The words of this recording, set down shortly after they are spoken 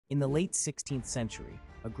In the late 16th century,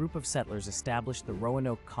 a group of settlers established the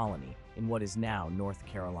Roanoke Colony in what is now North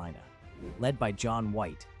Carolina. Led by John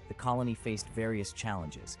White, the colony faced various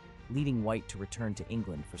challenges, leading White to return to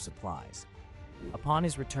England for supplies. Upon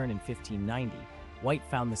his return in 1590, White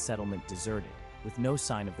found the settlement deserted, with no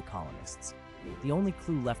sign of the colonists. The only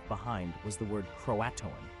clue left behind was the word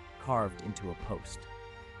Croatoan, carved into a post.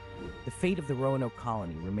 The fate of the Roanoke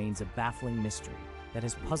colony remains a baffling mystery that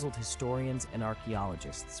has puzzled historians and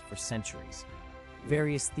archaeologists for centuries.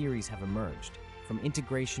 Various theories have emerged, from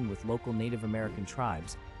integration with local Native American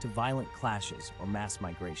tribes to violent clashes or mass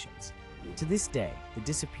migrations. To this day, the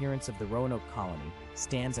disappearance of the Roanoke colony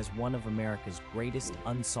stands as one of America's greatest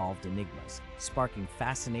unsolved enigmas, sparking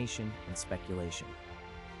fascination and speculation.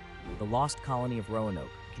 The Lost Colony of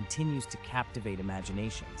Roanoke continues to captivate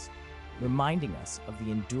imaginations, reminding us of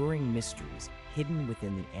the enduring mysteries hidden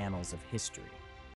within the annals of history.